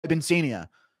Hemoglobin Senior.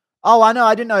 Oh, I know.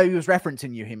 I didn't know he was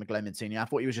referencing you, Hemoglobin Senior. I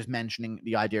thought he was just mentioning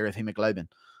the idea of hemoglobin.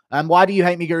 Why do you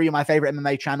hate me, Guru? You're my favorite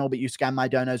MMA channel, but you scam my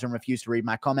donos and refuse to read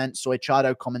my comments. Soy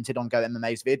Chado commented on Go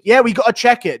MMA's vid. Yeah, we got to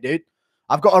check it, dude.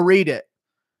 I've got to read it.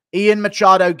 Ian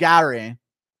Machado Garry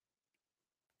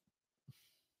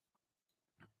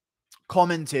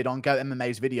commented on Go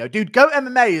MMA's video. Dude, Go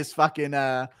MMA is fucking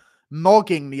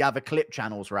mogging the other clip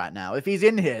channels right now. If he's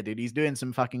in here, dude, he's doing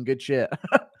some fucking good shit.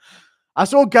 I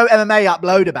saw Go MMA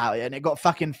upload about it and it got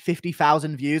fucking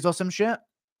 50,000 views or some shit.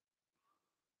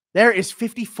 There it is,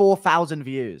 54,000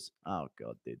 views. Oh,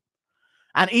 God, dude.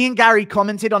 And Ian Garry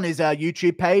commented on his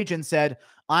YouTube page and said,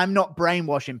 I'm not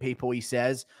brainwashing people, he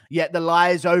says, yet the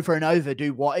lies over and over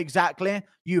do what exactly?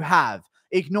 You have.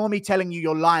 Ignore me telling you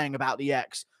you're lying about the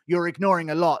ex. You're ignoring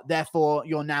a lot, therefore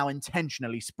you're now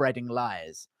intentionally spreading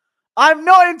lies. I'm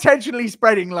not intentionally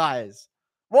spreading lies.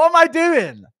 What am I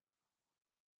doing?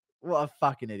 What a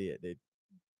fucking idiot, dude.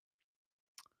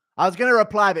 I was going to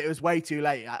reply, but it was way too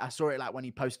late. I saw it like when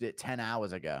he posted it 10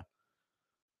 hours ago.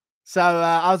 So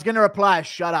I was going to reply,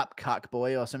 shut up, cuck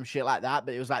boy, or some shit like that.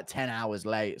 But it was like 10 hours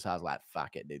late. So I was like,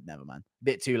 fuck it, dude. Never mind.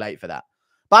 Bit too late for that.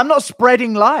 But I'm not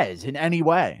spreading lies in any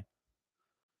way.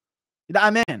 You know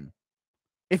what I mean?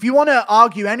 If you want to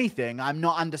argue anything, I'm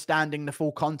not understanding the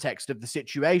full context of the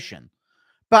situation.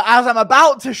 But as I'm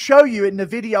about to show you in the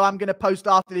video I'm going to post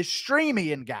after this stream,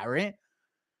 Ian Garry,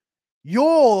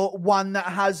 you're one that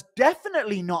has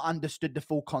definitely not understood the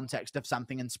full context of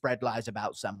something and spread lies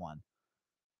about someone.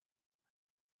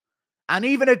 And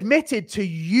even admitted to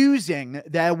using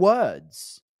their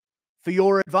words for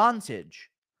your advantage.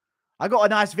 I got a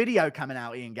nice video coming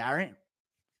out, Ian Garry.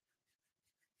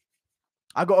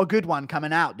 I got a good one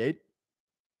coming out, dude.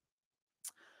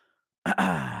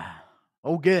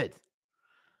 All good.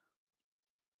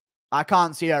 I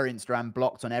can't see her Insta. I'm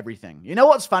blocked on everything. You know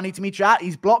what's funny to me, chat?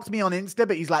 He's blocked me on Insta,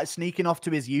 but he's like sneaking off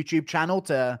to his YouTube channel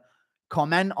to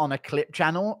comment on a clip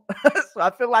channel. So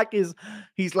I feel like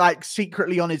he's like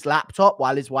secretly on his laptop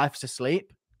while his wife's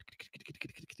asleep.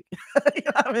 You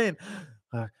know what I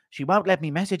mean? She won't let me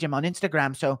message him on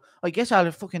Instagram, so I guess I'll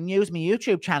fucking use my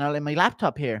YouTube channel in my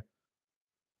laptop here.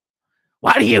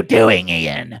 What are you doing,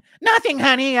 Ian? Nothing,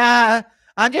 honey.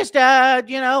 I'm just,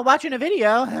 you know, watching a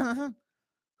video.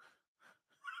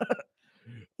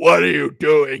 What are you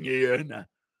doing, Ian?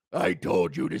 I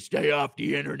told you to stay off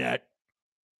the internet.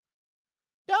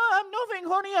 Nothing,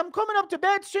 honey. I'm coming up to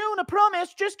bed soon, I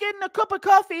promise. Just getting a cup of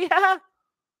coffee.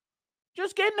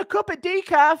 Just getting a cup of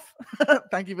decaf.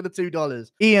 Thank you for the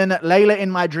 $2. Ian, Layla in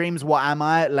my dreams, what am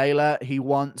I? Layla, he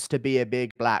wants to be a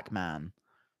big black man.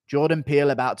 Jordan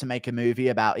Peele about to make a movie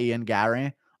about Ian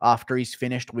Garry after he's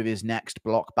finished with his next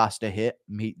blockbuster hit,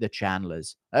 Meet the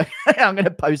Chandlers. Okay, I'm going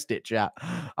to post it, chat.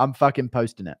 I'm fucking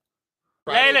posting it.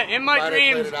 Layla, in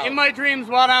my dreams,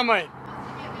 what am I?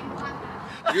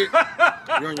 You're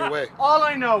on your way. All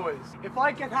I know is, if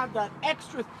I could have that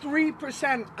extra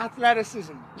 3%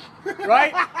 athleticism,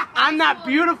 right? And that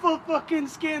beautiful fucking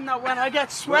skin that when I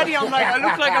get sweaty, I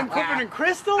look like I'm covered in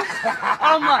crystals.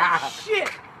 I'm like, shit,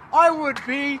 I would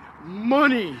be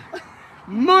money.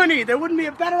 Money. There wouldn't be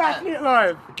a better athlete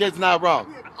alive. The kid's not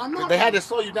wrong. I'm not they had to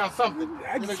slow you down something.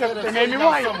 They made me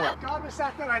white. God was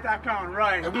sat there like that going,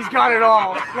 right. He's got it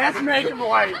all. Let's make him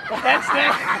white. That's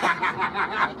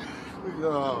it.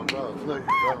 Oh, bro. Look,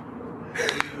 bro.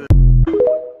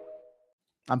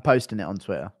 I'm posting it on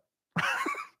Twitter.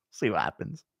 See what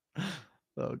happens.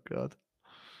 Oh, God.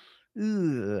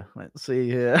 Ugh, let's see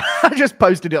here. I just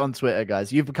posted it on Twitter,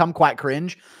 guys. You've become quite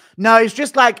cringe. No, it's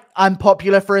just like I'm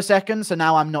popular for a second, so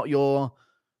now I'm not your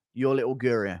little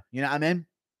guru. You know what I mean?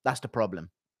 That's the problem.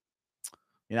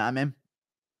 You know what I mean?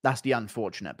 That's the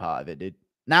unfortunate part of it, dude.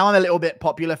 Now I'm a little bit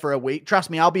popular for a week. Trust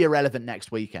me, I'll be irrelevant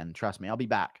next weekend. Trust me, I'll be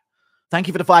back. Thank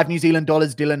you for the $5 New Zealand,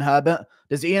 Dylan Herbert.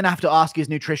 Does Ian have to ask his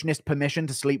nutritionist permission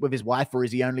to sleep with his wife, or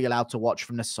is he only allowed to watch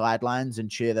from the sidelines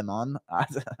and cheer them on?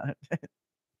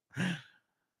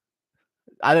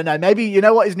 I don't know. Maybe, you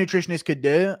know what his nutritionist could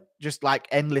do? Just like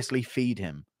endlessly feed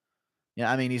him. You know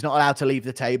what I mean? He's not allowed to leave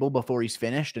the table before he's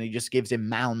finished, and he just gives him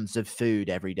mounds of food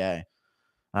every day.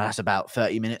 That's about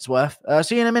 30 minutes worth.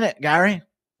 See you in a minute, Garry.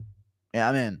 Yeah,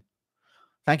 I'm in.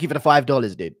 Thank you for the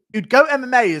 $5, dude. Dude, Go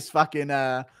MMA is fucking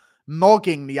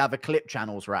mogging the other clip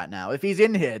channels right now. If he's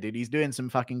in here, dude, he's doing some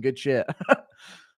fucking good shit.